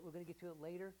We're going to get to it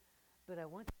later, but I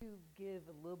want to give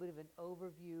a little bit of an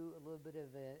overview, a little bit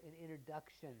of an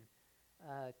introduction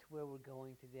to where we're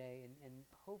going today, and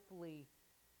hopefully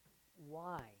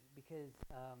why. Because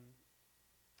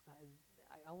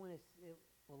I want to.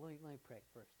 Well, let me pray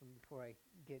first before I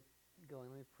get going.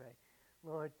 Let me pray.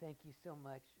 Lord, thank you so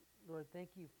much. Lord,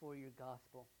 thank you for your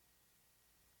gospel.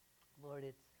 Lord,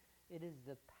 it is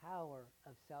the power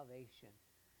of salvation.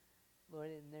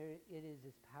 Lord, and it is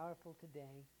as powerful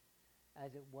today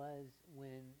as it was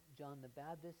when John the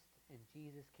Baptist and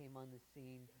Jesus came on the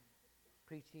scene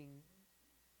preaching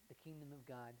the kingdom of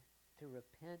God, to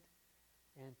repent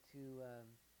and to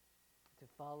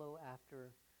follow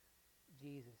after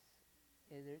Jesus.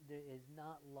 There is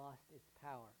not lost its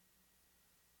power.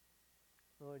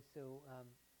 Lord, so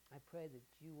I pray that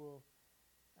you will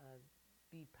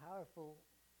be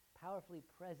powerfully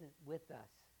present with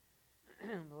us,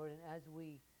 Lord, and as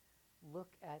we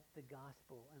look at the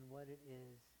gospel and what it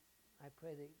is, I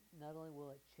pray that not only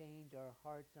will it change our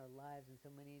hearts and our lives, and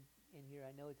so many in here,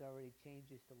 I know it's already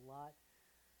changed just a lot.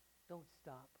 Don't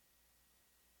stop.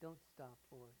 Don't stop,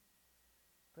 Lord.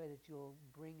 Pray that you'll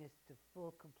bring us to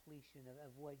full completion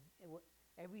of what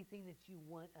everything that you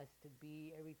want us to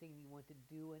be, everything you want to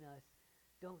do in us.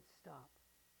 Don't stop.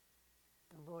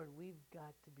 And Lord, we've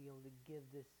got to be able to give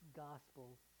this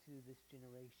gospel to this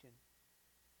generation.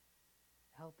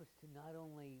 Help us to not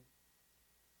only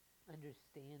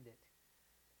understand it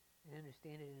and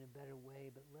understand it in a better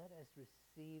way, but let us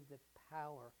receive the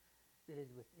power that is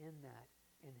within that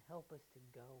and help us to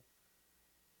go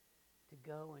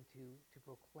and to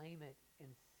proclaim it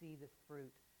and see the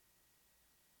fruit.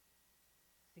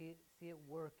 See it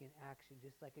work in action,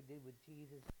 just like it did with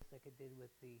Jesus, just like it did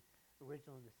with the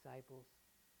original disciples.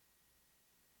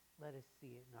 Let us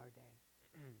see it in our day.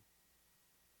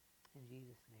 In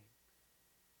Jesus' name,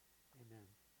 amen.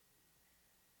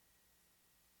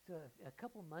 So a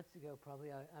couple months ago,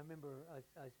 probably, I remember I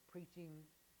was preaching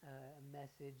a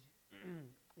message,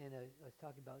 and I was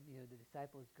talking about the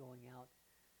disciples going out,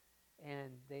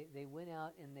 and they went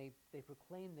out and they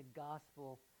proclaimed the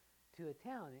gospel to a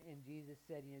town, and Jesus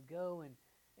said, go and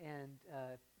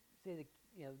say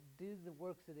do the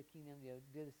works of the kingdom,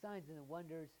 do the signs and the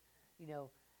wonders,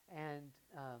 and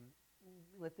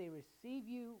if they receive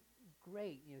you,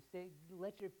 great. Say,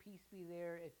 let your peace be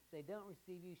there. If they don't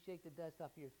receive you, shake the dust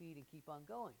off your feet and keep on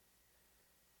going.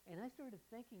 And I started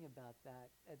thinking about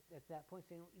that at that point,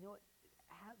 saying, what?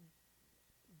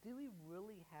 Do we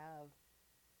really have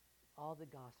all the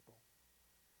gospel?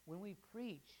 When we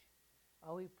preach,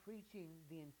 are we preaching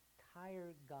the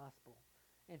entire gospel?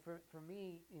 And for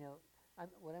me,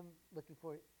 what I'm looking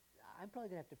for, I'm probably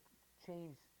going to have to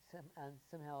change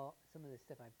somehow some of the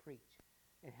stuff I preach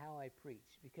and how I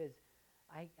preach, because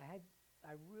I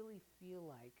really feel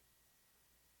like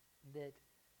that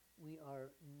we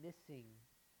are missing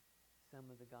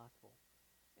some of the gospel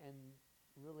and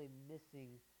really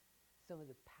missing some of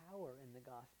the power in the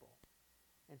gospel.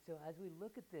 And so as we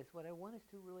look at this, what I want us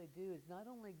to really do is not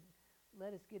only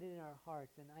let us get it in our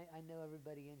hearts, and I know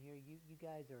everybody in here, you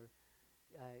guys are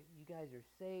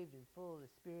saved and full of the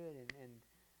Spirit, and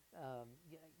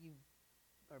you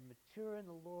are mature in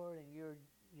the Lord, and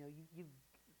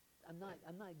I'm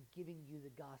not giving you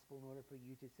the gospel in order for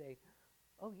you to say,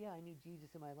 oh yeah, I need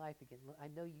Jesus in my life again. I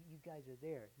know you guys are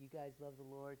there. You guys love the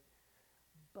Lord.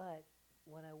 But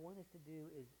what I want us to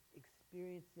do is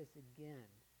experience this again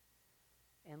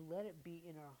and let it be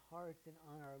in our hearts and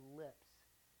on our lips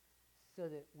so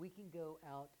that we can go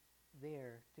out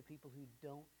there to people who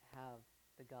don't have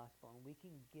the gospel, and we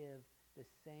can give the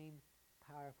same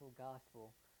powerful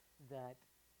gospel that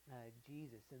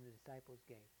Jesus and the disciples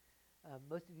gave.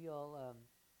 Most of you all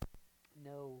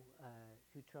know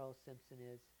who Charles Simpson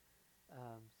is.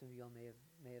 Some of you all may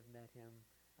have met him.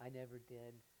 I never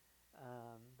did.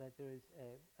 But there's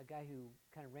a guy who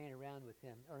kind of ran around with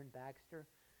him, Ern Baxter.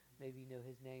 Maybe you know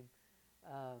his name.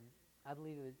 I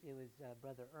believe it was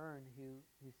Brother Ern who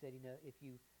said, if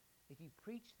you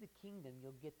preach the kingdom,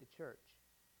 you'll get the church.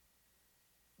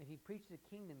 If you preach the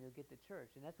kingdom, you'll get the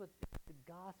church. And that's what the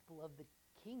gospel of the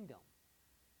kingdom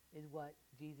is, what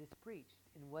Jesus preached.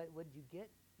 And what did you get?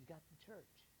 You got the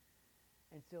church.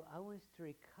 And so I want us to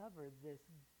recover this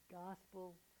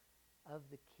gospel of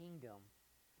the kingdom,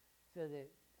 so that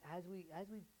as we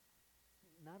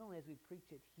not only as we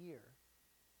preach it here,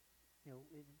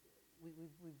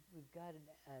 we've got an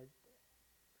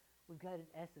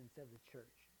essence of the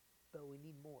church, but we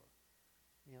need more.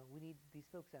 We need, these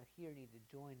folks out here need to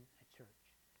join a church.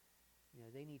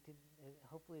 They need to,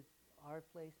 hopefully it's our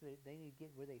place, but they need to get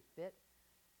where they fit.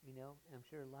 And I'm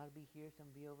sure a lot will be here,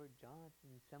 some will be over at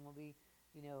Johnson, some will be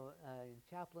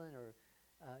chaplain or,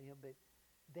 but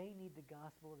they need the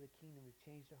gospel of the kingdom to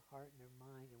change their heart and their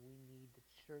mind, and we need the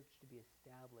church to be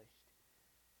established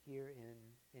here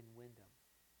in Wyndham.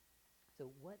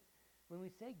 So when we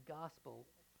say gospel,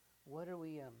 what are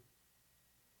we?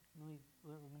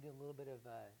 We're going to do a little bit of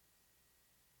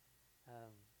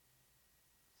um,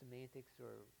 semantics,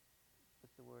 or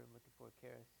what's the word I'm looking for,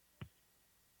 Karis?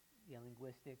 Yeah,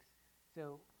 linguistics.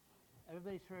 So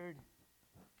everybody's heard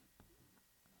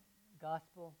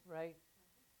gospel, right?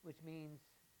 Which means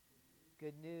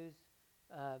good news.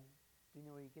 Do you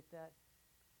know where you get that?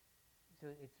 So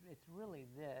it's really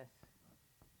this.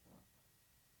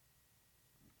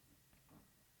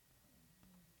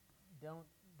 Don't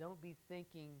don't be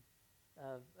thinking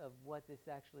of what this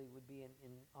actually would be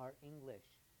in our English.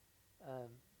 Um,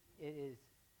 it is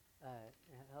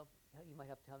help. You might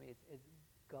have to tell me. It's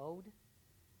goad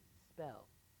spell.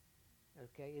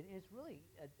 Okay, it's really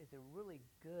it's a really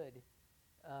good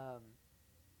um,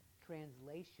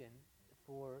 translation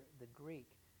for the Greek.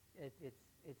 It's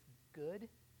good.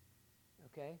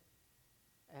 Okay,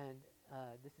 and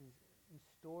this is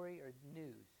story or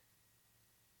news,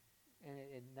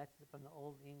 and that's from the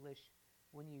Old English.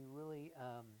 When you really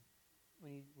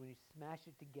when you smash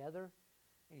it together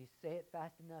and you say it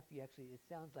fast enough, it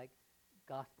sounds like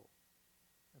gospel.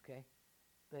 Okay,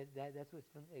 but that's what's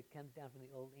from. It comes down from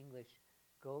the Old English,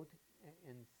 goat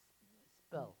and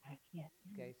spell.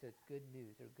 Okay, so it's good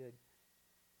news or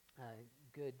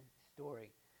good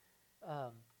story.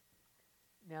 Um,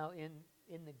 Now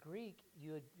in the Greek,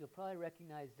 you'll probably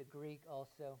recognize the Greek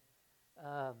also.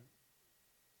 Um,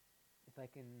 if I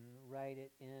can write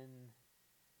it in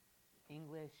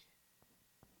English,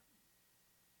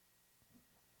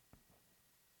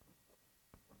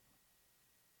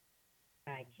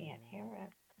 I can't hear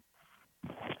it.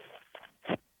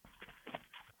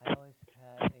 I always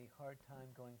had a hard time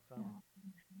going from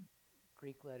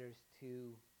Greek letters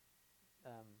to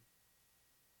um,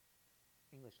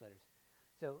 English letters.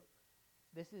 So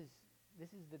this is this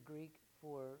is the Greek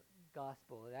for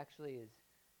gospel. It actually is.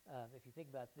 If you think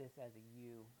about this as a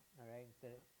U, all right,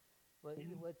 instead of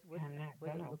I'm not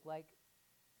what does it gonna. look like?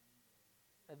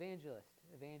 Evangelist,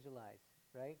 evangelize,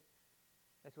 right?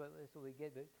 That's what we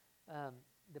get. But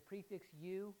the prefix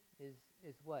 "u"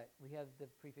 is what? We have the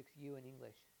prefix "u" in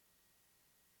English.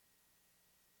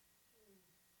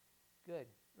 Good,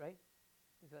 right?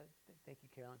 Thank you,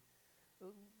 Carolyn.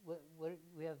 What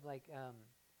we have, like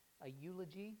a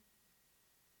eulogy,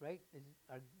 right?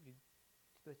 You're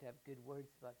supposed to have good words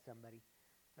about somebody,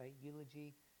 right?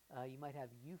 Eulogy. You might have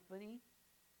euphony,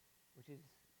 which is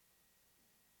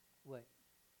what?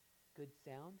 Good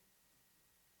sound.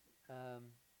 Um,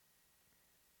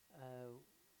 uh,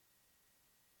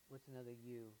 what's another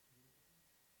U?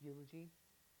 Eulogy.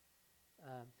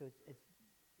 So it's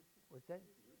what's that?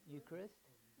 Eucharist,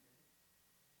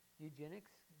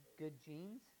 eugenics, good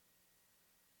genes,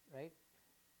 right?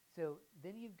 So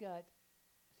then you've got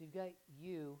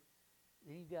you,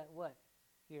 then you've got what?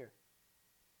 Here,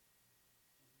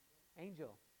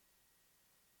 angel.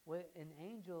 What an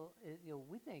angel is,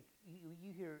 we think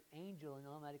you hear angel and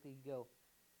automatically you go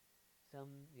some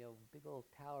big old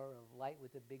tower of light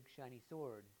with a big shiny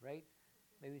sword, right?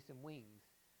 Maybe some wings.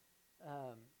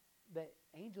 Um, but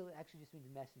angel actually just means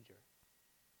messenger,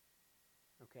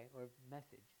 okay, or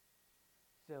message.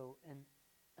 So an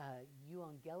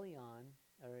euangelion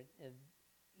or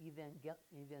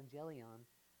evangelion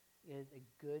is a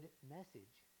good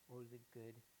message or the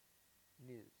good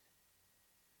news.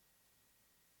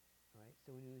 All right.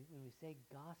 So when we say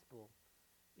gospel,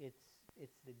 it's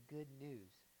it's the good news.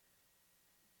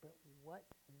 But what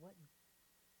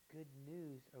good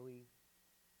news are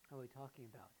we talking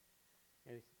about?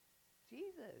 There's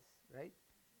Jesus, right?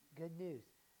 Good news.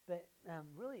 But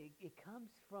really, it comes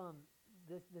from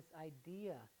this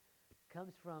idea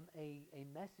comes from a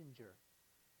messenger.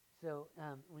 So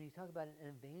when you talk about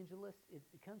an evangelist, it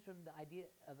comes from the idea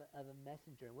of a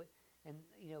messenger. And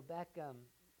back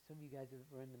some of you guys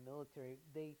were in the military.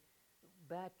 They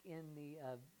back in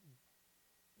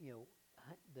you know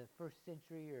the first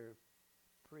century or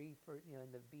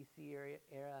in the BC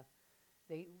era,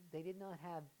 they did not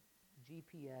have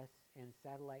GPS and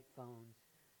satellite phones,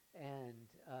 and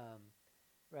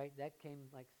right, that came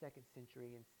like second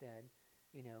century instead,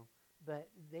 you know. But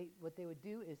what they would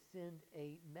do is send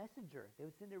a messenger. They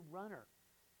would send a runner.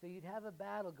 So you'd have a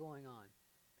battle going on,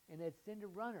 and they'd send a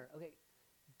runner. Okay,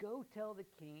 go tell the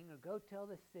king, or go tell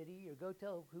the city, or go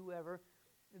tell whoever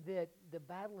that the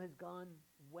battle has gone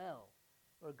well,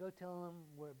 or go tell them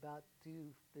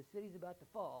the city's about to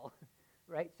fall,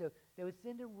 right? So they would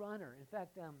send a runner. In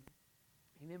fact, you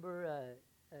remember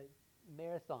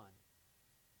marathon,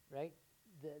 right?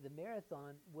 The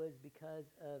marathon was because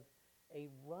of a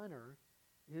runner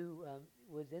who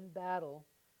was in battle,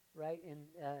 right? And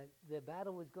the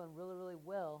battle was going really, really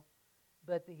well,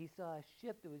 but he saw a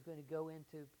ship that was going to go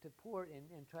into port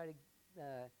and try to.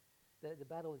 The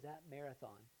battle was at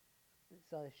Marathon.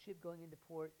 Saw a ship going into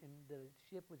port, and the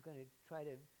ship was going to try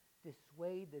to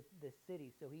dissuade the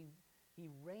city. So he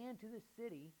ran to the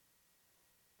city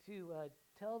to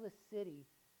tell the city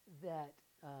that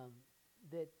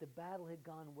that the battle had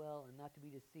gone well and not to be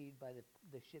deceived by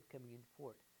the ship coming into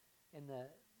port. And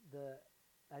the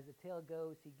as the tale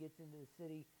goes, he gets into the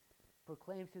city,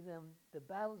 proclaims to them, "The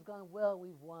battle's gone well.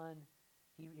 We've won."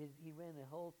 He ran the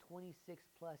whole 26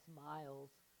 plus miles.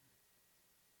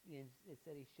 And it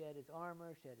said he shed his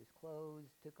armor, shed his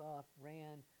clothes, took off,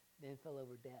 ran, then fell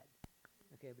over dead.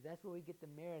 Okay, but that's where we get the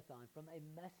marathon from, a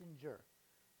messenger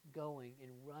going and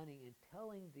running and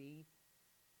telling the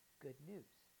good news.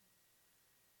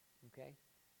 Okay,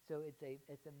 so it's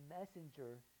a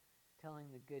messenger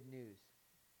telling the good news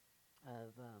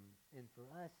of and for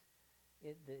us,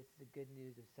 it's the good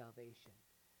news of salvation.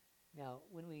 Now,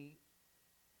 when we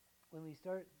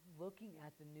start looking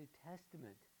at the New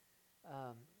Testament,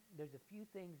 there's a few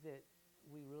things that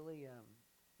we really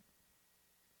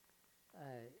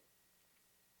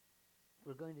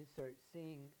we're going to start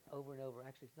seeing over and over.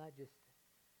 Actually, it's not just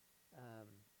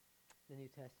the New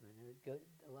Testament.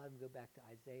 A lot of them go back to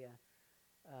Isaiah,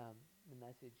 the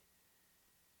message.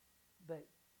 But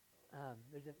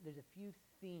there's a few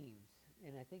themes,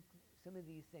 and I think some of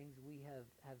these things we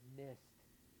have missed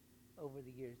over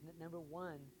the years. Number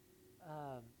one,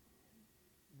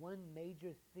 one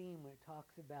major theme when it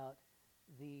talks about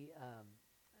the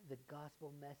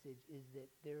gospel message is that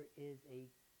there is a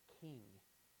king.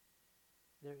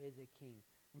 There is a king.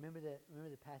 Remember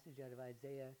the passage out of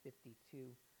Isaiah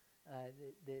 52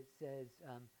 that says,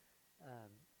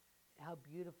 "How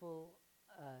beautiful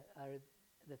are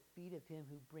the feet of him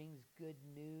who brings good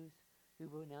news, who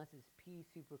pronounces peace,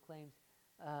 who proclaims,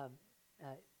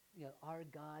 our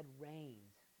God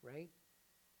reigns." Right?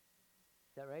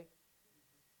 Is that right?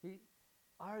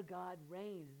 Our God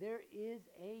reigns. There is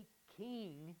a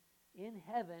king in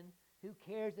heaven who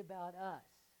cares about us.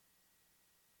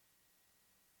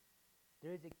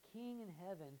 There is a king in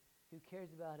heaven who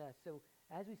cares about us. So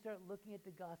as we start looking at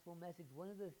the gospel message, one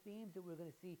of the themes that we're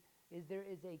going to see is there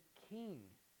is a king.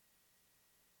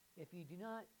 If you do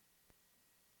not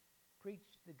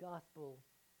preach the gospel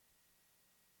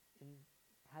and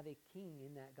have a king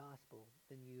in that gospel,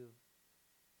 then you've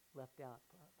left out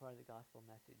part of the gospel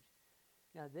message.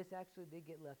 Now, this actually did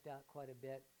get left out quite a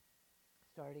bit,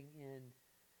 starting in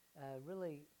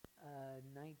really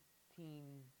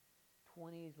 1920s,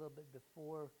 a little bit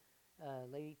before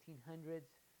late 1800s.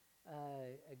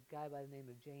 A guy by the name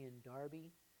of J.N.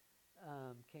 Darby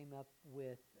came up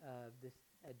with this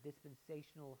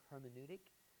dispensational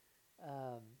hermeneutic,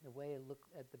 the way to look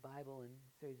at the Bible in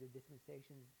a series of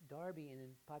dispensations. Darby, and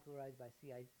then popularized by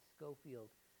C.I. Scofield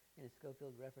in a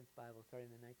Scofield Reference Bible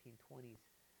starting in the 1920s,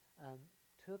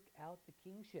 took out the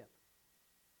kingship.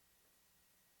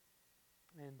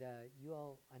 And you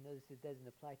all, I know this doesn't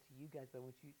apply to you guys, but I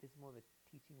want you, this is more of a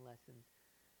teaching lesson.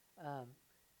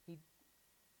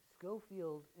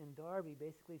 Scofield and Darby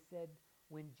basically said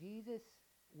when Jesus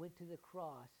went to the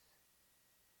cross,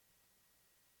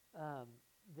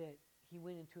 that he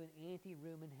went into an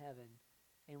ante-room in heaven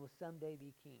and will someday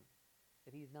be king,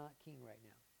 that he's not king right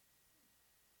now.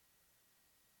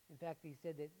 In fact, he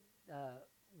said that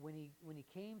when he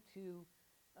came to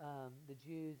the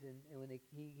Jews and when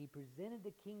he presented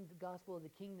the gospel of the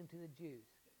kingdom to the Jews,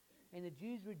 and the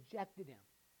Jews rejected him.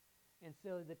 And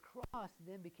so the cross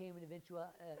then became an eventual.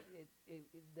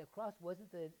 The cross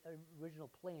wasn't the original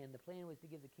plan. The plan was to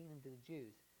give the kingdom to the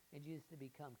Jews and Jesus to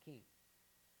become king.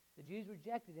 The Jews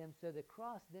rejected him, so the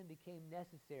cross then became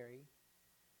necessary.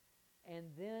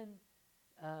 And then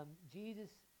Jesus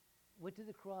went to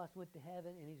the cross, went to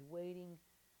heaven, and he's waiting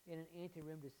in an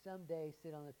anteroom to someday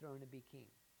sit on the throne and be king.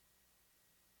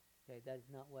 Okay, that is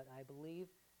not what I believe.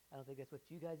 I don't think that's what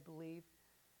you guys believe.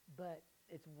 But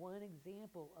it's one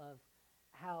example of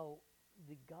how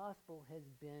the gospel has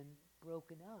been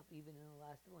broken up even in the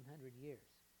last 100 years.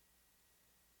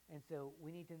 And so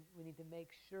we need to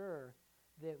make sure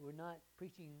that we're not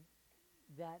preaching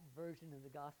that version of the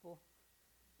gospel.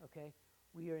 Okay?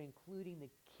 We are including the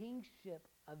kingship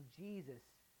of Jesus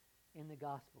in the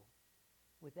gospel.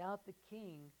 Without the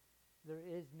king, there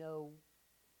is no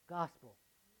gospel.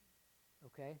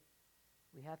 Okay?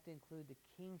 We have to include the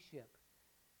kingship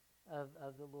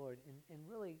of the Lord. And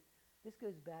really, this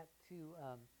goes back to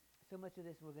so much of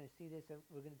this, we're going to see this.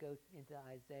 We're going to go into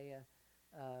Isaiah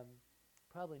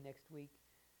probably next week.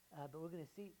 But we're going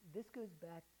to see, this goes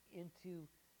back into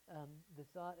the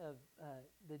thought of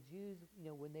the Jews,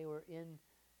 when they were in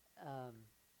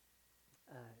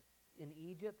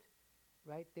Egypt,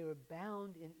 right? They were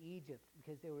bound in Egypt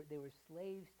because they were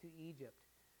slaves to Egypt.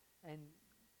 And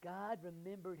God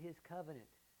remembered his covenant.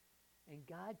 And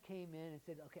God came in and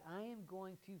said, okay, I am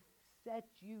going to set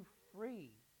you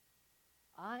free.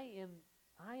 I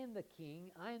am the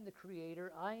king. I am the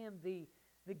creator. I am the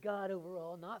God over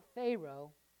all, not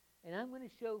Pharaoh. And I'm going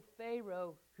to show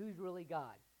Pharaoh who's really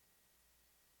God.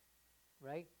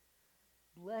 Right?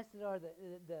 Blessed are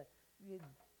the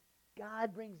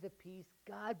God brings the peace.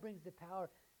 God brings the power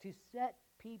to set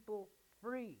people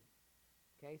free.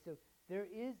 Okay, so there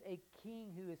is a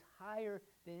king who is higher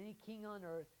than any king on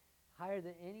earth, higher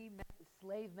than any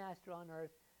slave master on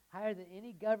earth, higher than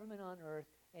any government on earth,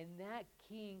 and that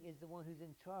king is the one who's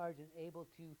in charge and able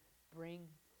to bring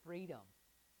freedom.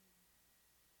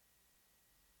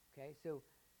 Okay, so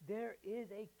there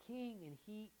is a king, and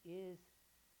he is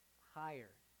higher.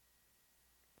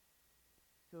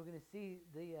 So we're going to see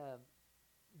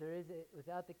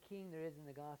without the king, there is in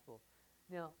the gospel.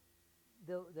 Now,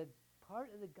 the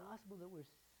part of the gospel that we're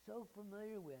so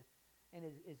familiar with and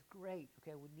is great,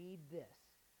 okay, we need this,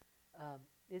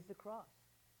 is the cross.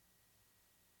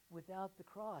 Without the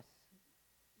cross,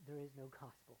 there is no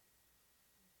gospel.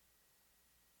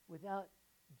 Without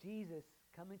Jesus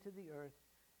coming to the earth,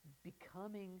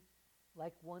 becoming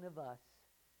like one of us,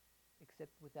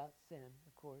 except without sin,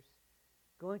 of course,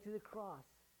 going to the cross,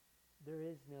 there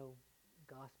is no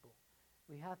gospel.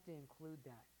 We have to include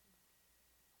that.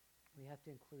 We have to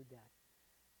include that.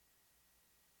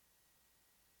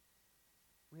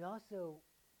 We also,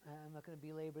 I'm not going to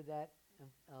belabor that.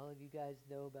 All of you guys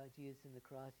know about Jesus and the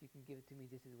cross. You can give it to me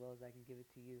just as well as I can give it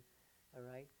to you. All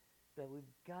right? But we've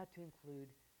got to include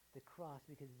the cross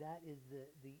because that is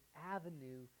the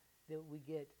avenue that we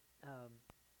get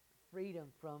freedom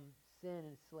from sin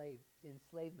and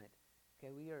enslavement.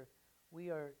 Okay, we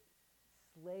are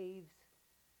slaves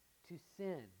to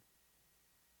sin,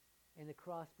 and the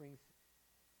cross brings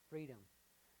freedom.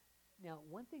 Now,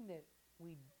 one thing that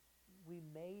we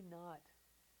may not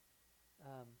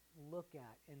look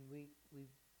at, and we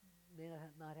may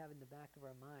not have in the back of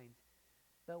our minds,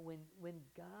 but when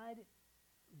God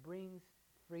brings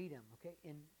freedom, okay,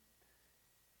 and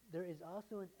there is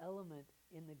also an element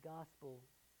in the gospel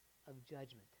of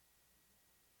judgment.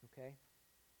 Okay?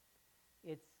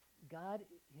 It's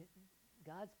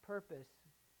God's purpose.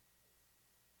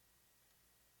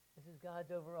 This is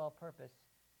God's overall purpose.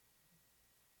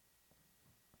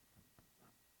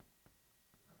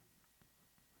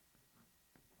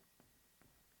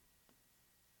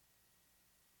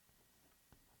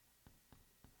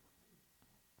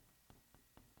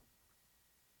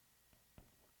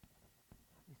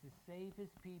 Is to save his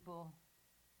people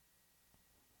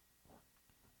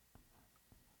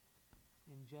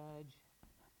and judge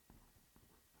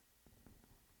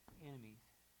enemies.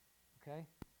 Okay?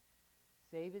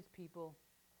 Save his people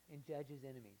and judge his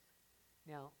enemies.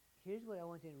 Now, here's what I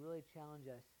want to really challenge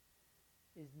us,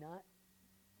 is not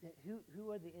that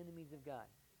who are the enemies of God?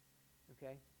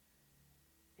 Okay?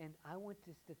 And I want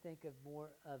us to think of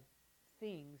more of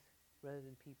things rather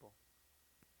than people.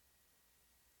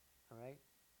 All right?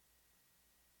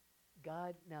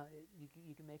 God, now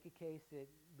you can make a case that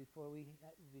before we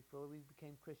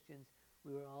became Christians,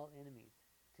 we were all enemies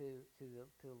to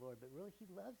the Lord. But really, he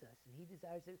loves us, and he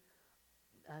desires that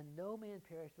no man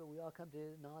perish, but we all come to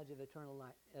the knowledge of eternal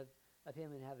life, of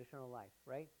him, and have eternal life.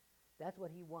 Right? That's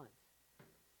what he wants.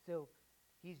 So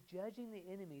he's judging the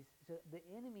enemies. So the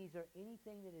enemies are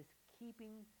anything that is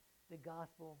keeping the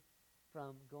gospel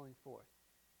from going forth.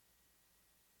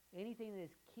 Anything that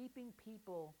is keeping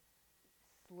people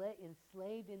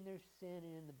enslaved in their sin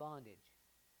and in the bondage.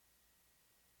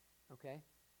 Okay?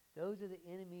 Those are the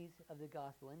enemies of the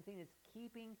gospel. Anything that's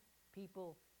keeping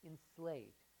people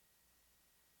enslaved.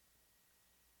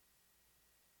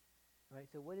 All right,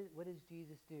 so what does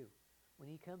Jesus do? When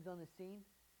he comes on the scene,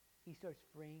 he starts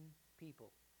freeing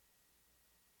people.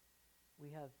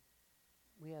 We have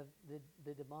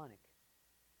the demonic.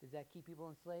 Does that keep people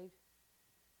enslaved?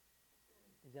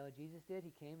 Is that what Jesus did?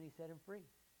 He came and he set them free.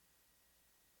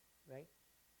 Right?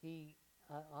 He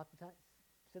oftentimes,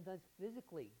 sometimes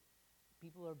physically,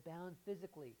 people are bound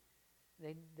physically.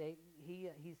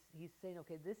 He's saying,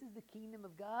 okay, this is the kingdom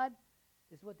of God.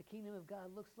 This is what the kingdom of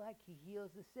God looks like. He heals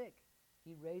the sick.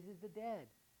 He raises the dead.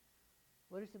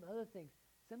 What are some other things?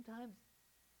 Sometimes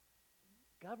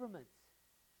governments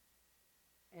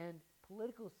and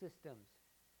political systems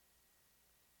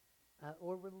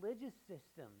or religious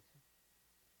systems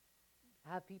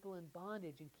have people in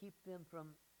bondage and keep them from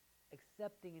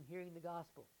accepting and hearing the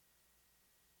gospel.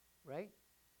 Right?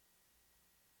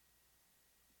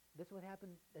 That's what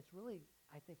happened. That's really,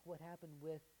 I think, what happened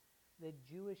with the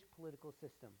Jewish political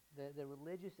system, the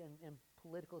religious and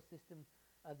political system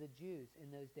of the Jews in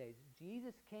those days.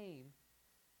 Jesus came,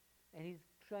 and he's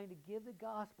trying to give the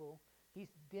gospel. He's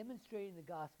demonstrating the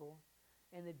gospel,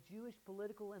 and the Jewish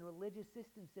political and religious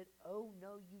system said, "Oh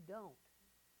no, you don't.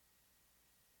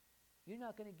 You're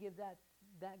not going to give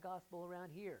that gospel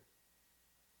around here."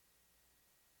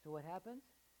 So what happens?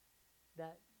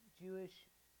 That Jewish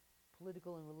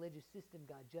political and religious system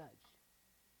got judged.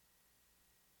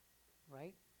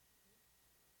 Right?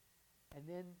 And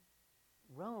then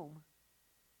Rome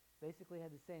basically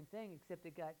had the same thing, except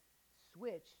it got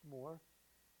switched more.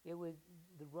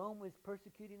 Rome was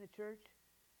persecuting the church,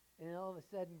 and then all of a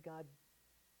sudden God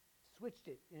switched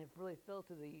it, and it really fell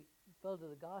to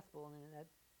the gospel, and then that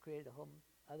created a whole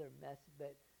other mess.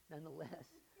 But nonetheless,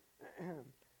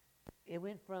 it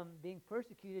went from being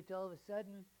persecuted to all of a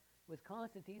sudden with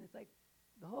Constantine, it's like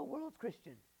the whole world's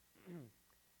Christian.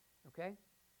 Okay?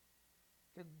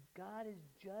 So God is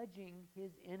judging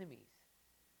his enemies,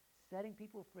 setting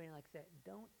people free. And like I said,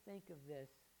 don't think of this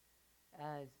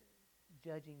as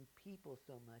judging people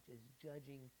so much as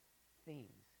judging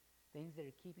things that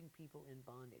are keeping people in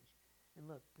bondage. And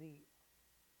look, we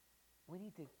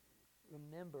need to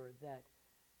remember that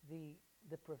the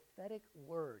prophetic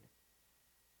word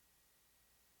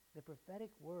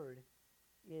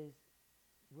is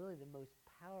really the most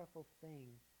powerful thing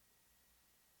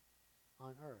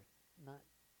on earth. Not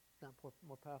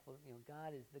more powerful.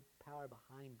 God is the power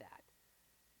behind that,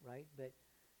 right? But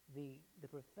the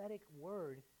prophetic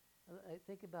word. I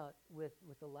think about with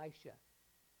Elisha,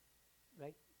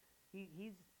 right?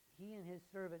 He and his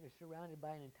servant are surrounded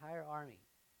by an entire army,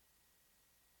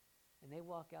 and they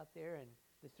walk out there, and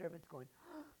the servant's going,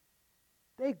 "Oh,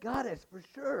 they got us for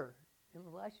sure." And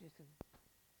Elisha says,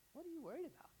 "What are you worried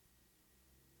about?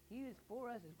 He who's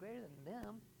for us is greater than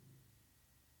them."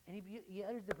 And he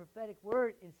utters the prophetic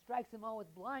word and strikes them all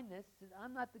with blindness. Says,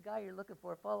 "I'm not the guy you're looking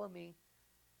for. Follow me."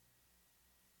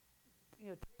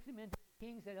 Takes him into the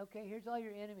king. Said, "Okay, here's all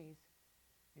your enemies."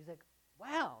 He's like,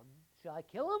 "Wow, shall I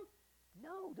kill him?"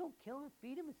 No, don't kill him.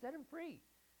 Feed him and set him free,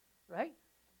 right?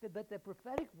 But the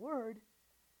prophetic word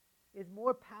is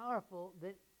more powerful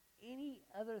than any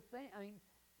other thing. I mean,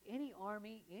 any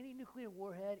army, any nuclear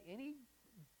warhead, any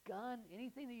gun,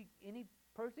 anything that any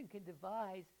person can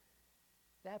devise.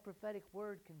 That prophetic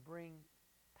word can bring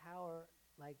power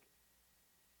like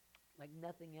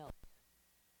nothing else,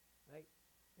 right?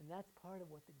 And that's part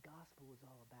of what the gospel is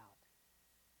all about,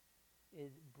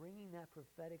 is bringing that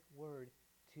prophetic word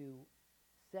to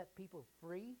set people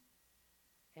free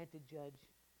and to judge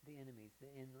the enemies.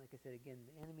 And like I said, again,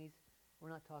 the enemies,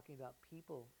 we're not talking about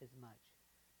people as much,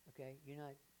 okay?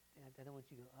 I don't want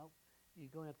you to go, you're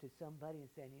going up to somebody and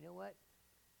saying, "You know what?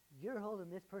 You're holding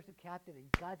this person captive,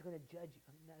 and God's going to judge you."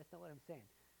 No, that's not what I'm saying.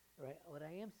 All right? What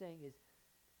I am saying is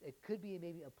it could be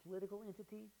maybe a political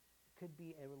entity. It could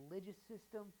be a religious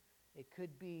system. It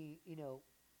could be,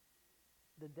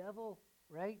 the devil,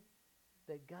 right?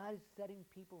 That God is setting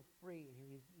people free,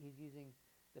 and he's using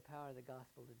the power of the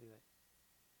gospel to do it.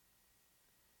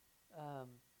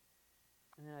 And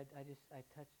then I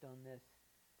touched on this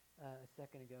a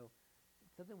second ago.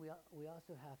 Something we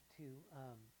also have to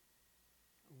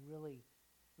really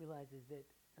realize is that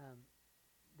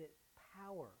that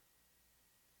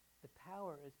the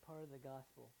power is part of the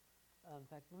gospel. In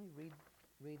fact, let me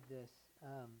read this.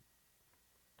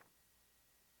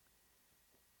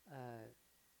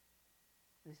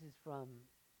 This is from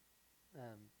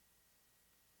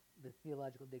the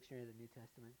Theological Dictionary of the New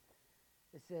Testament.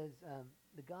 It says,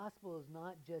 the gospel is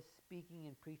not just speaking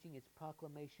and preaching, it's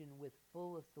proclamation with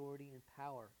full authority and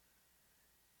power.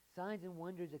 Signs and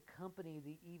wonders accompany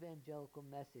the evangelical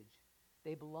message.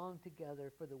 They belong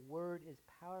together, for the word is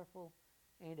powerful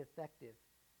and effective.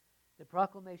 The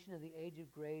proclamation of the age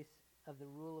of grace of the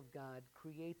rule of God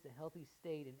creates a healthy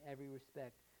state in every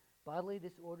respect. Bodily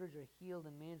disorders are healed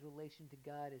and man's relation to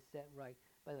God is set right.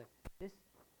 By the way,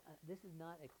 this is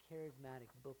not a charismatic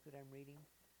book that I'm reading.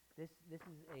 This is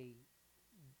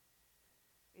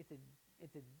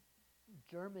it's a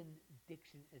German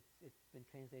diction. It's been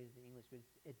translated into English, but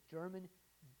it's a German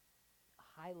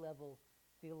high-level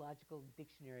theological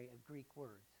dictionary of Greek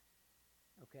words.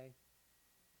 Okay,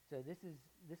 so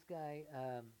this guy,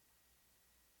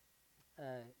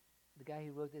 the guy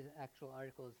who wrote this actual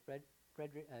article is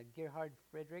Gerhard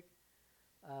Friedrich,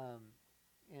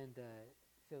 and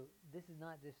so this is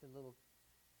not just a little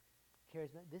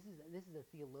charismatic. This is a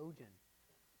theologian,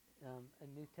 a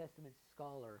New Testament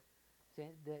scholar,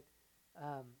 saying that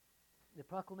the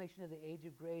proclamation of the age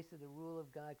of grace of the rule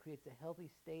of God creates a healthy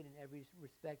state in every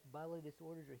respect. Bodily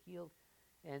disorders are healed,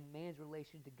 and man's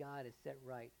relation to God is set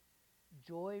right.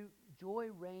 Joy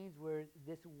reigns where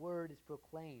this word is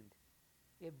proclaimed.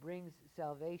 It brings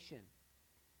salvation.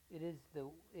 It is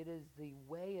the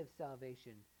way of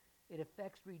salvation. It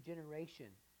affects regeneration.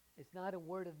 It's not a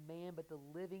word of man, but the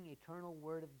living, eternal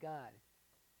word of God.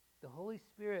 The Holy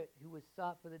Spirit, who was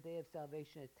sought for the day of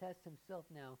salvation, attests himself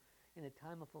now in the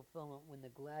time of fulfillment when the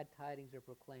glad tidings are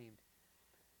proclaimed.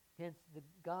 Hence, the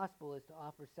gospel is to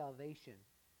offer salvation.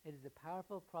 It is a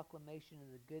powerful proclamation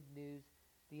of the good news,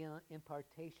 the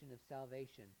impartation of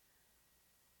salvation.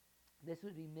 This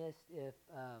would be missed if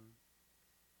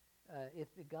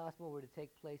the gospel were to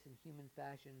take place in human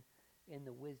fashion in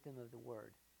the wisdom of the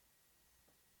word.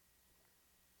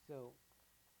 So,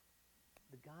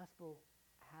 the gospel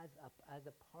has as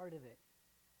a part of it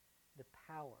the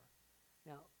power.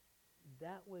 Now,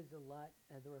 that was a lot.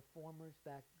 The reformers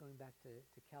going back to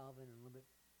Calvin and a little bit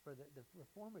further. The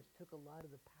reformers took a lot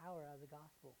of the power out of the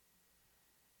gospel.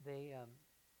 They,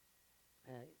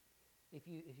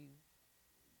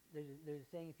 there's a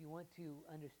saying, if you want to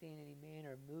understand any man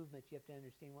or movement, you have to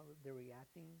understand what they're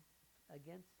reacting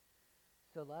against.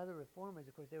 So a lot of the reformers,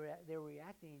 of course, they were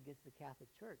reacting against the Catholic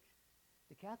Church.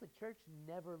 The Catholic Church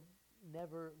never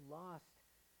lost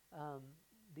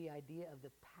the idea of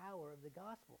the power of the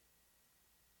gospel.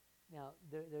 Now,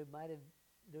 there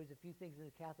was a few things in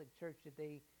the Catholic Church that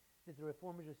the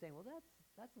reformers were saying, well,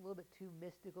 that's a little bit too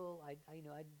mystical. I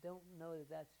don't know that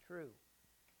that's true.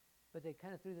 But they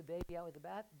kind of threw the baby out with the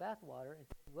bathwater and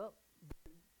said, well,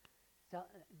 so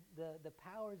the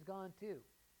power's gone too.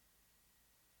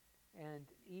 And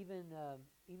even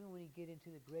when you get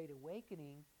into the Great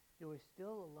Awakening, there were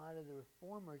still a lot of the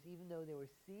reformers, even though they were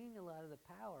seeing a lot of the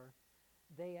power,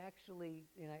 they actually,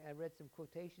 and I read some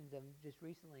quotations of them just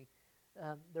recently,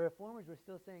 the reformers were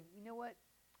still saying, you know what,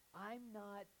 I'm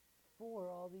not for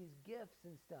all these gifts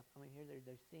and stuff. I mean, here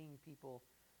they're seeing people,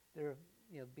 they're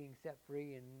being set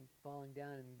free and falling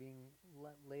down and being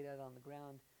laid out on the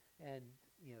ground and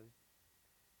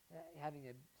having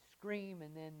a scream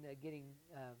and then getting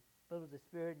filled with the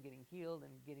Spirit and getting healed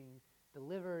and getting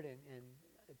delivered and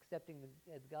accepting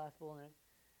the gospel. And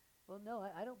well, no,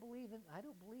 I don't believe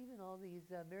in all these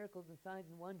miracles and signs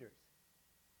and wonders.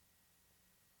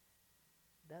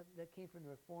 That came from the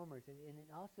reformers, and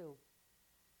also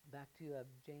back to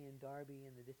J.N. Darby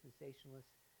and the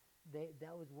dispensationalists.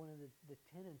 That was one of the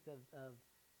tenets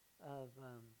of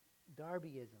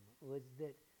Darbyism, was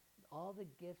that all the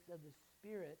gifts of the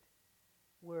Spirit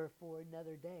were for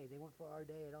another day. They weren't for our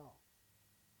day at all.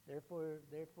 They're for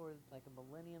like a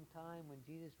millennium time when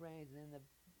Jesus reigns, and then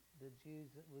the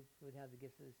Jews would have the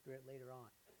gifts of the Spirit later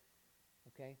on.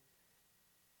 Okay?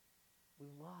 We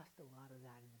lost a lot of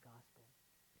that in the gospel.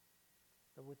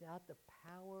 But without the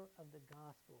power of the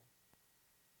gospel,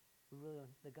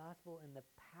 the gospel and the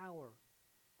power,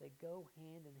 they go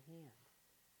hand in hand.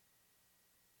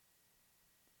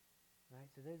 Right?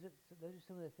 So those are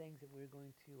some of the things that we're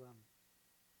going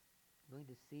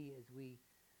to see as we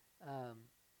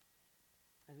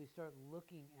start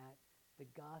looking at the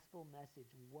gospel message.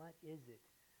 What is it,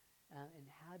 and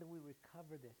how do we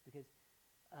recover this? Because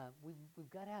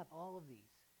we've got to have all of these.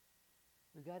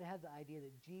 We've got to have the idea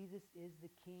that Jesus is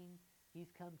the King. He's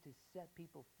come to set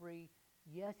people free.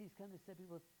 Yes, he's come to set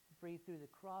people free through the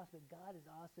cross, but God is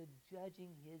also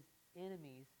judging his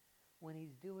enemies when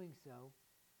he's doing so.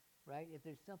 Right? If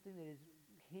there's something that is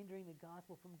hindering the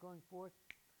gospel from going forth,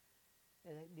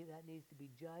 that needs to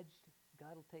be judged.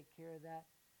 God will take care of that.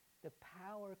 The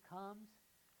power comes.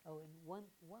 Oh, and one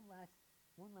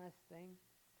last thing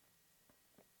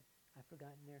I've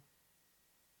forgotten there.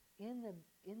 In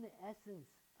the essence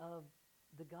of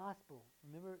the gospel,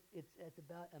 remember, it's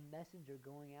about a messenger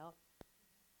going out,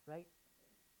 right?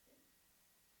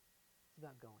 It's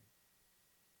about going.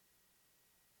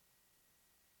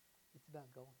 It's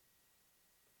about going.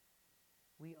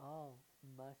 We all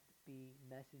must be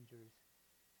messengers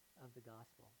of the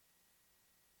gospel.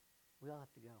 We all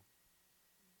have to go.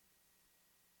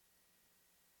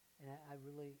 And I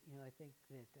really, I think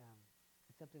that it's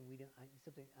something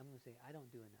something I'm going to say I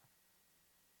don't do enough.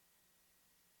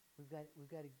 We've got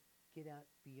to get out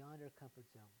beyond our comfort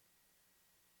zone.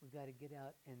 We've got to get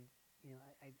out and,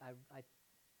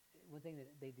 one thing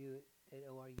that they do at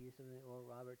ORU, something that Oral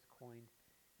Roberts coined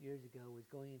years ago, was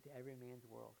going into every man's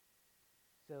world.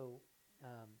 So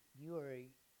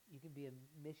you can be a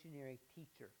missionary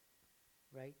teacher.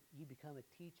 right? You become a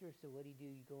teacher, so what do?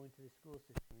 You go into the school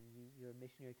system, and you're a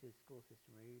missionary to the school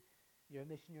system, or you're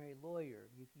a missionary lawyer.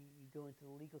 You go into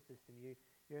the legal system.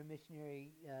 You're a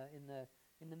missionary in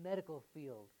the medical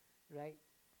field, right?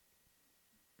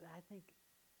 But I think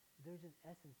there's an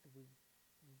essence that we've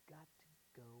got to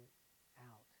go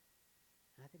out,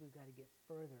 and I think we've got to get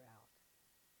further out.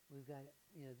 We've got,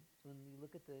 when you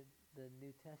look at the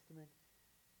New Testament,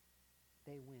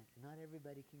 they went. Not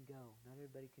everybody can go. Not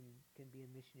everybody can be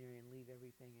a missionary and leave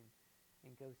everything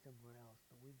and go somewhere else.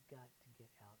 But we've got to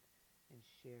get out and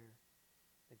share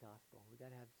the gospel. We've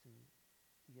got to have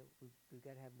we've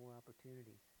got to have more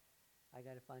opportunities. I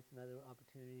got to find some other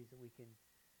opportunities that we can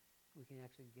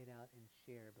actually get out and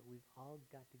share. But we've all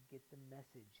got to get the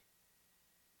message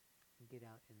and get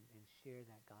out and share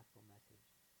that gospel message.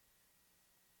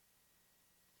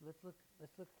 So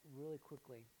let's look really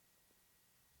quickly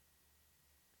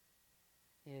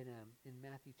in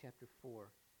Matthew chapter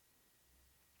 4.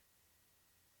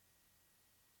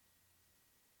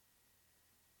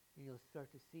 And you'll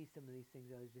start to see some of these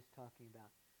things I was just talking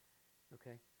about.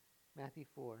 Okay, Matthew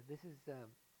 4. This is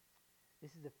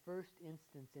the first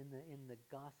instance in the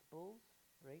Gospels,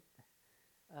 right,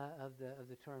 of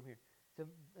the term here. So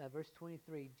verse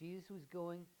 23. Jesus was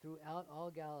going throughout all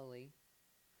Galilee.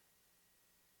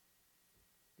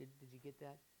 Did you get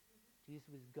that? Mm-hmm. Jesus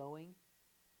was going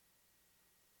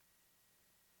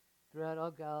throughout all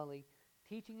Galilee,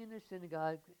 teaching in their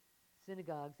synagogues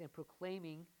and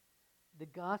proclaiming the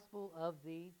gospel of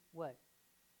the what?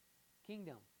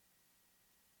 Kingdom.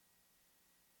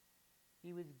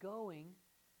 He was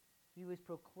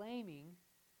proclaiming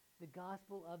the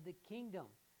gospel of the kingdom.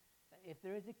 If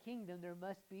there is a kingdom, there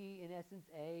must be, in essence,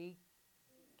 a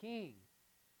king,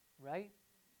 right?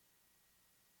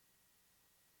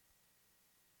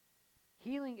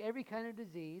 Healing every kind of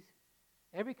disease,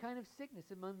 every kind of sickness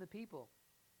among the people.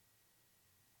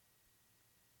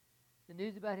 The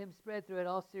news about him spread throughout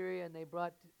all Syria, and they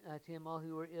brought to him all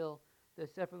who were ill,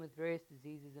 those suffering with various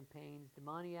diseases and pains,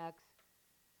 demoniacs,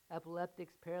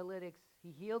 epileptics, paralytics.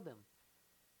 He healed them.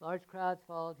 Large crowds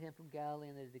followed him from Galilee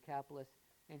and the Decapolis,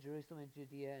 and Jerusalem and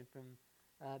Judea, and from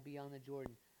beyond the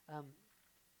Jordan.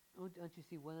 Don't you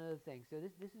see one other thing? So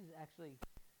this is actually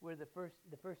where the first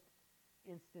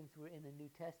instance we're in the New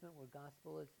Testament where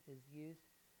gospel is used.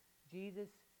 Jesus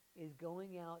is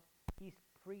going out. He's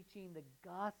preaching the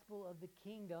gospel of the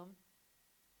kingdom,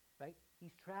 right?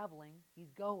 He's traveling.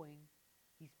 He's going.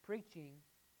 He's preaching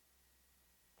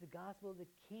the gospel of the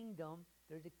kingdom.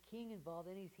 There's a king involved,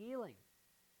 and he's healing.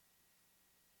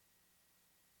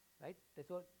 Right? That's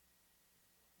what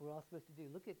we're all supposed to do.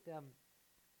 Look at,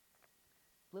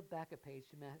 flip back a page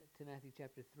to Matthew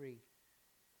chapter 3.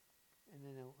 And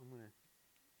then I'm going to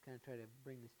kind of try to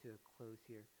bring this to a close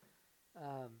here.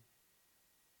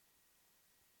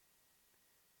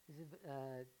 This is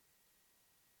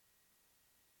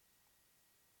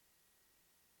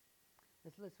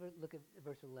let's look at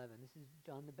verse 11. This is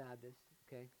John the Baptist.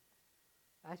 Okay.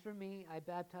 As for me, I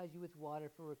baptize you with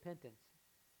water for repentance.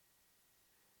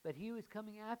 But he who is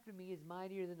coming after me is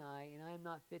mightier than I, and I am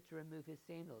not fit to remove his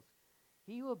sandals.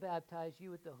 He will baptize you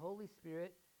with the Holy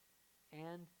Spirit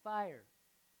and fire.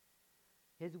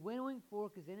 His winnowing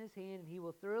fork is in his hand, and he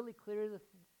will thoroughly clear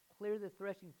the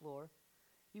threshing floor.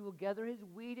 He will gather his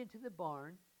wheat into the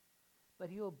barn, but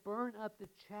he will burn up the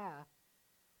chaff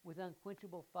with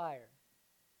unquenchable fire.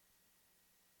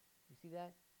 You see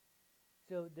that?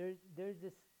 So there's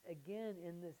this, again,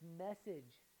 in this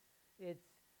message, it's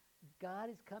God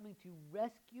is coming to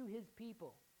rescue his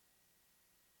people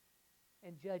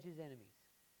and judge his enemies.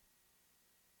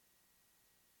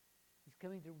 He's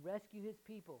coming to rescue his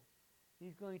people.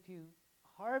 He's going to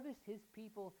harvest his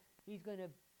people. He's going to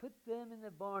put them in the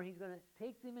barn. He's going to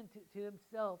take them to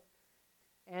himself.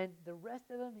 And the rest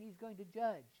of them he's going to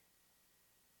judge.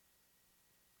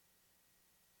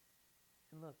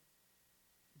 And look,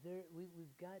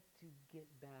 we've got to get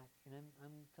back, and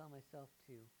I'm telling myself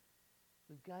too,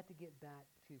 we've got to get back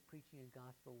to preaching a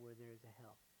gospel where there is a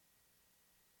hell.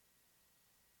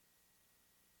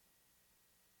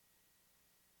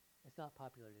 It's not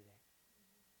popular today.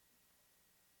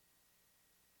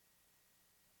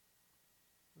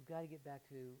 We've got to get back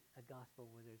to a gospel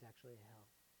where there's actually a hell.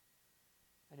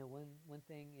 I know one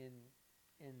thing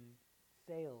in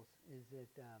sales is that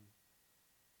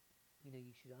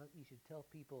you should tell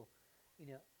people,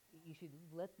 you should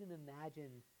let them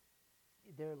imagine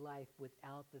their life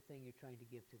without the thing you're trying to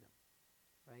give to them,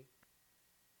 right?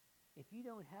 If you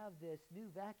don't have this new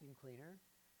vacuum cleaner,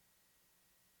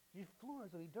 your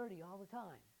floors will be dirty all the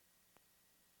time.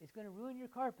 It's going to ruin your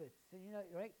carpets, and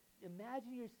right?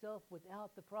 Imagine yourself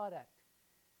without the product.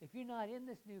 If you're not in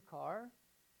this new car,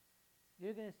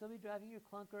 you're going to still be driving your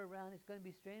clunker around. It's going to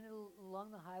be stranded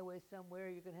along the highway somewhere.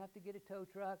 You're going to have to get a tow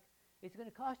truck. It's going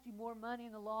to cost you more money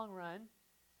in the long run.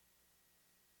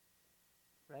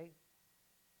 Right?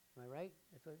 Am I right?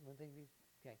 That's what one thing.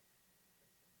 Okay.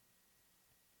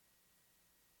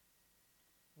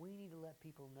 We need to let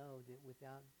people know that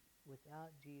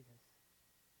without Jesus,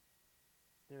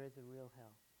 there is a real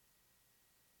hell.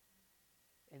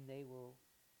 And they will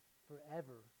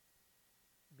forever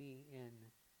be in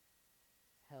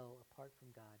hell apart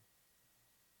from God,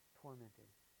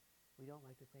 tormented. We don't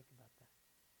like to think about that.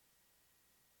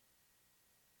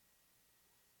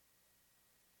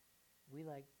 We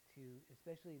like to,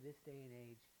 especially this day and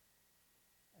age,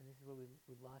 and this is where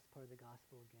we've lost part of the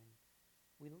gospel again,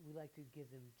 we like to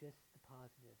give them just the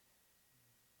positives.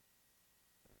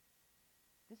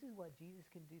 This is what Jesus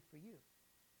can do for you,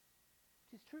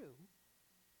 which is true.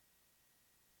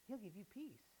 He'll give you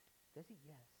peace. Does he?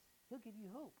 Yes. He'll give you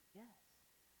hope. Yes.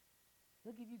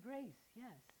 He'll give you grace.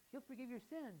 Yes. He'll forgive your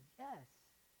sins. Yes.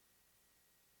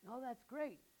 And all that's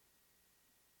great.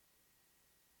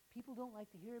 People don't like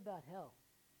to hear about hell.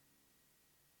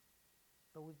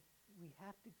 But we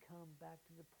have to come back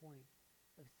to the point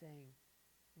of saying,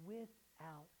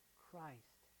 without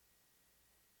Christ,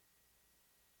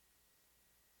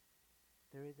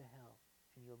 there is a hell,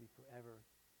 and you'll be forever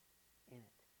in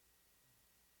it.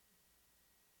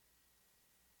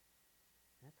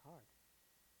 And that's hard.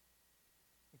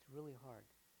 It's really hard.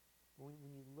 When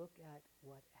you look at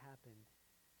what happened,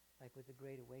 like with the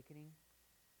Great Awakening,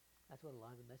 that's what a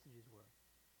lot of the messages were.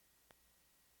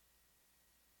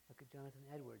 Look at Jonathan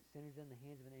Edwards, Sinners in the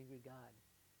Hands of an Angry God.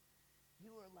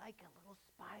 You are like a little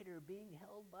spider being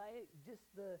held by just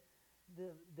the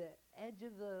edge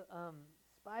of the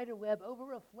spider web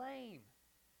over a flame.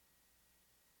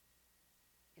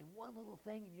 And one little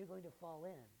thing and you're going to fall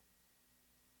in.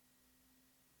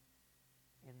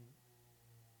 And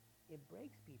it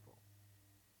breaks people.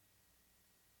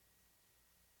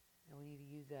 And we need to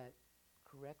use that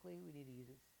correctly. We need to use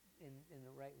it in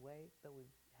the right way. But we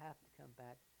have to come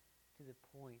back to the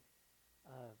point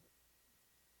of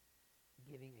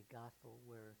giving a gospel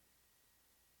where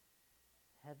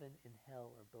heaven and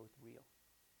hell are both real.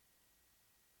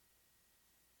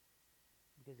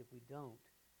 Because if we don't,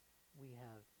 we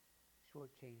have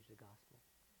shortchanged the gospel.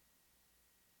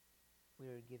 We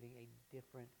are giving a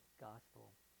different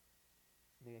gospel.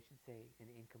 Maybe I should say an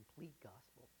incomplete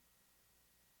gospel.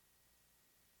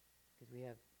 Because we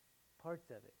have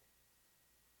parts of it.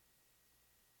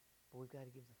 But we've got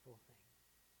to give the full thing.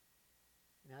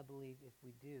 And I believe if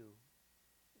we do,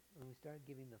 when we start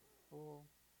giving the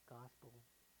full gospel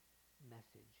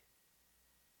message,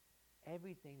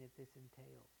 everything that this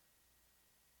entails,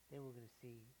 then we're going to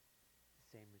see the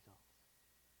same results.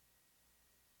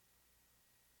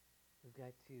 We've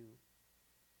got to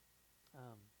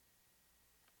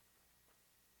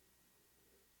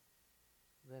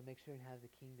make sure and have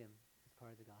the kingdom as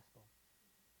part of the gospel.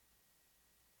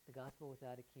 The gospel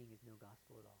without a king is no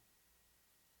gospel at all.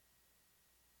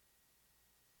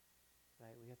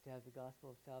 Right? We have to have the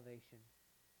gospel of salvation.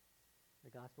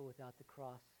 The gospel without the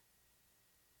cross,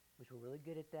 which we're really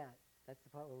good at that. That's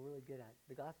the part we're really good at.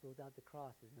 The gospel without the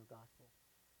cross is no gospel.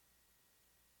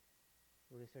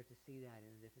 We're going to start to see that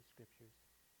in the different scriptures.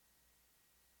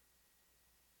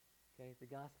 Okay, the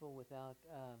gospel without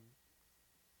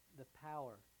the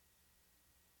power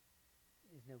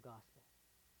is no gospel.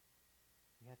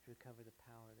 We have to recover the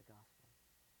power of the gospel.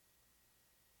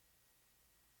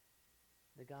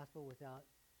 The gospel without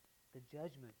the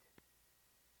judgment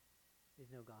is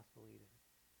no gospel either.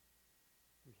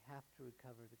 We have to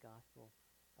recover the gospel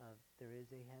of there is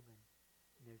a heaven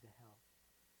and there's a hell.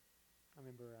 I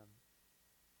remember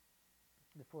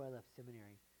before I left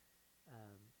seminary,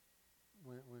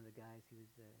 one of the guys, he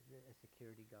was a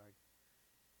security guard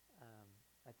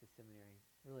at the seminary.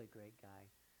 Really great guy.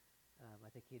 I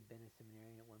think he had been a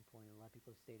seminarian at one point, and a lot of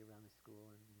people stayed around the school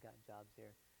and got jobs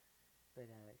there. But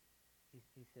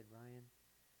he said, Ryan,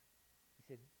 he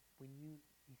said,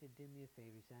 do me a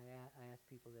favor. He said, I ask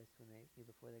people this when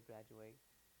before they graduate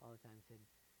all the time.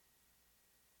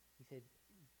 He said,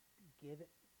 give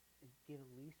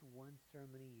at least one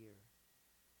sermon a year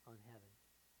on heaven.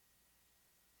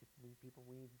 He said,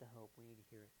 we need the hope. We need to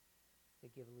hear it. They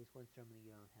give at least one sermon a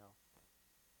year on hell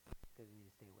because we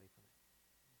need to stay away from it.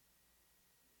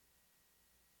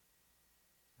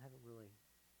 I haven't really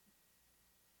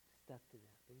stuck to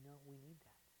that, but we need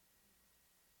that.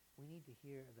 We need to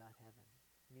hear about heaven.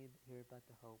 We need to hear about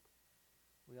the hope.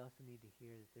 We also need to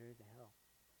hear that there is a hell,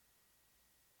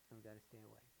 and we've got to stay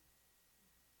away.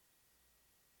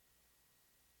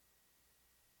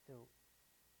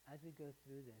 as we go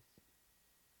through this,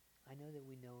 I know that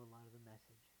we know a lot of the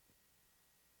message,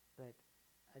 but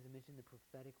as I mentioned, the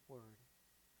prophetic word,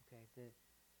 okay, the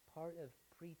part of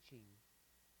preaching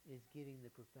is getting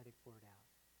the prophetic word out.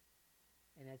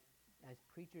 And as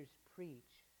preachers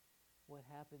preach, what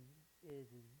happens is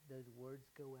those words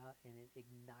go out and it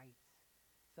ignites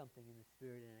something in the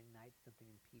spirit and ignites something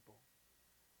in people.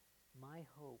 My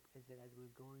hope is that as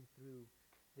we're going through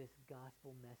this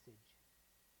gospel message,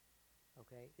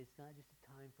 okay, it's not just a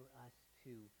time for us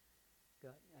to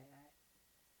go.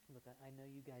 Look, I know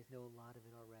you guys know a lot of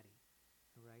it already,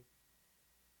 all right?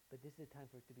 But this is a time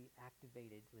for it to be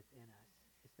activated within us.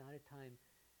 It's not a time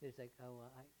that it's like, oh,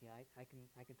 I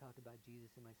can talk about Jesus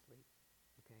in my sleep,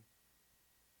 okay?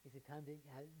 It's a time to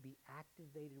be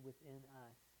activated within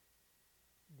us.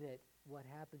 That what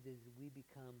happens is we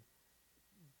become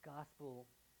gospel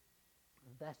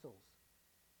vessels.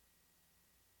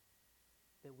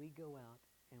 That we go out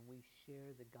and we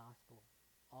share the gospel,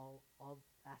 all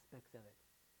aspects of it.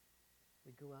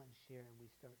 We go out and share and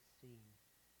we start seeing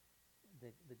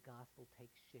the gospel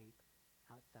take shape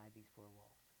outside these four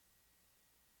walls.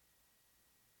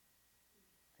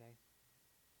 Okay?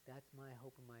 That's my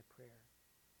hope and my prayer.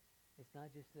 It's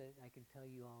not just that I can tell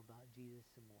you all about Jesus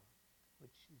some more,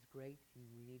 which is great and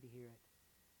we need to hear it,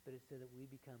 but it's so that we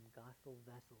become gospel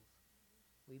vessels.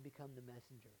 We become the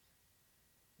messengers.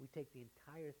 We take the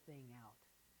entire thing out.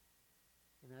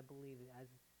 And I believe that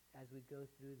as we go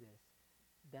through this,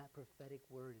 that prophetic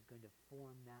word is going to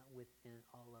form that within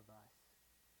all of us.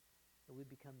 That we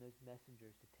become those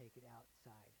messengers to take it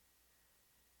outside,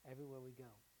 everywhere we go.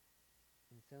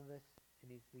 And some of us, it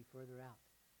needs to be further out.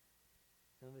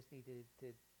 Some of us need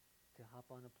to hop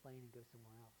on a plane and go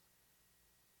somewhere else.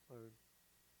 Or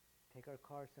take our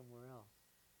car somewhere else.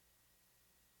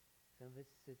 Some of it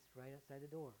sits right outside the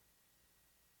door.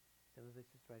 Some of it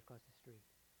sits right across the street.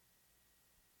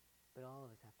 But all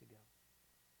of us have to go.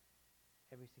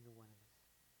 Every single one of us.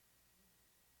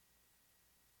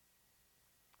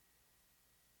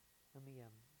 Let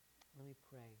me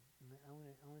pray.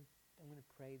 I want to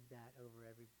pray that over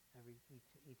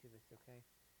each of us. Okay.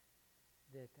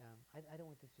 That I don't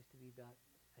want this just to be about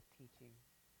a teaching.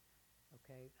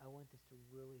 Okay. I want this to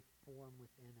really form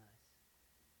within us.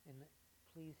 And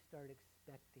please start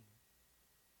expecting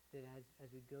that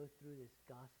as we go through this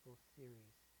gospel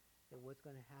series, that what's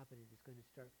going to happen is it's going to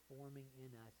start forming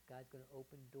in us. God's going to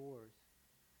open doors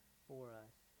for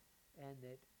us, and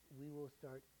that we will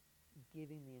start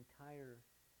giving the entire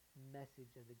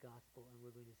message of the gospel, and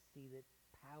we're going to see that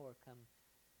power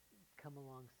come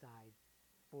alongside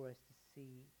for us to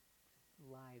see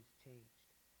lives changed,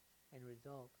 and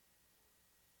result,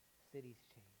 cities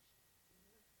changed.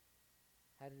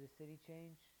 How did a city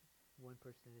change? One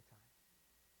person at a time.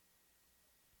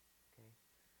 Okay?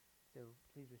 So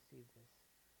please receive this.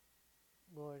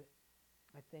 Lord,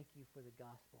 I thank you for the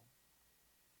gospel,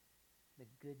 the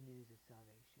good news of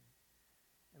salvation.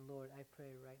 And Lord, I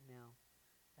pray right now,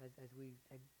 as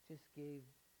I just gave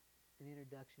an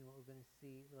introduction of what we're going to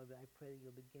see, Lord, I pray that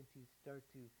you'll begin to start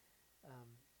to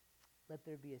let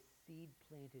there be a seed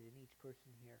planted in each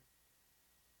person here.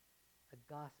 A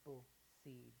gospel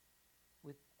seed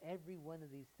with every one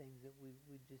of these things that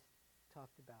we just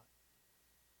talked about.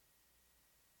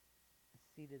 A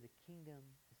seed of the kingdom,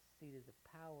 a seed of the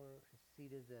power, a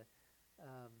seed of the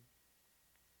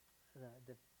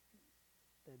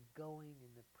going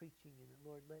and the preaching. And the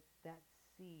Lord, let that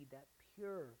seed, that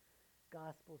pure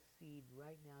gospel seed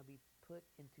right now be put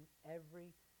into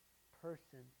every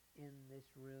person in this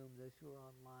room, those who are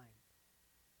online.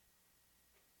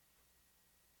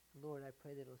 Lord, I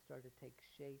pray that it'll start to take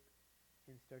shape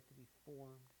and start to be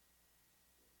formed.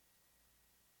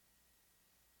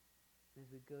 As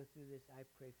we go through this, I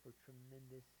pray for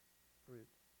tremendous fruit.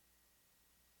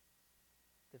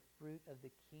 The fruit of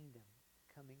the kingdom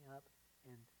coming up,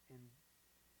 and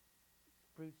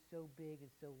fruit so big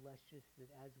and so luscious that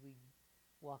as we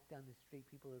walk down the street,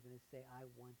 people are going to say, I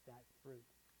want that fruit.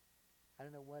 I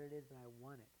don't know what it is, but I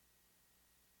want it.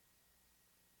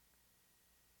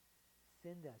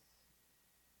 Send us.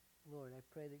 Lord, I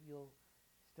pray that you'll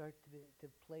start to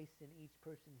place in each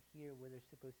person here where they're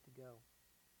supposed to go.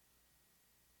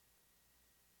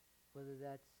 Whether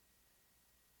that's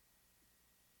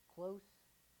close,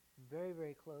 very,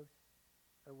 very close,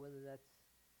 or whether that's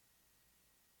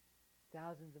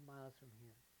thousands of miles from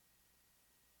here.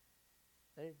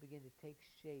 Let it begin to take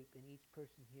shape in each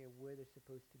person here where they're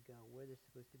supposed to go, where they're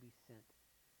supposed to be sent.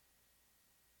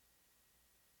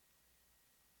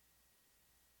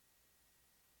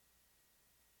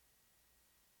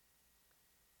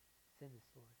 Send us,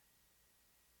 Lord.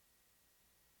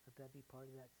 Let that be part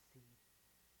of that seed.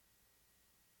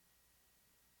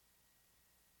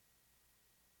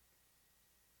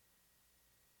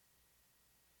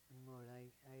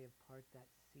 impart that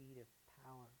seed of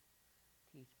power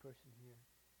to each person here.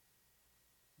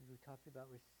 As we talked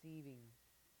about receiving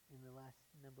in the last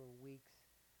number of weeks,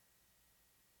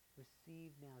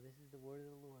 receive now. This is the word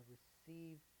of the Lord.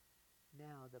 Receive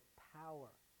now the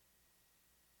power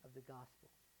of the gospel.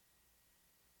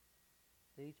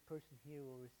 That each person here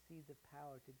will receive the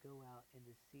power to go out and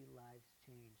to see lives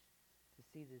changed, to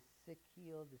see the sick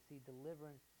healed, to see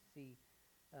deliverance, to see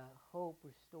hope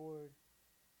restored,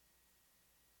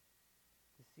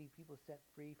 to see people set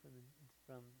free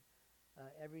from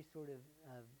every sort of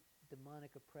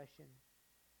demonic oppression.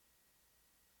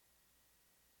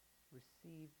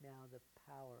 Receive now the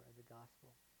power of the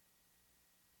gospel.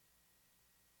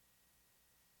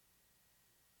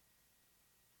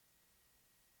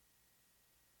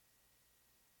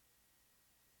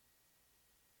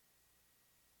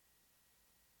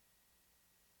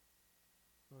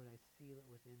 Lord, I seal it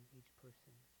within each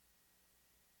person.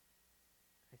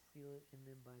 I seal it in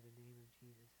them by the name of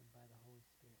Jesus and by the Holy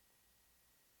Spirit.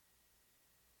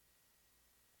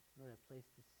 Lord, I place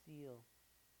the seal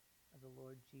of the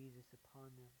Lord Jesus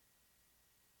upon them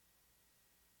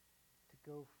to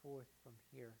go forth from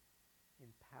here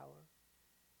in power,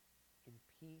 in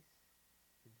peace,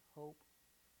 in hope,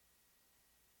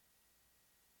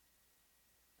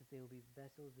 that they will be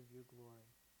vessels of your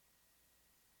glory.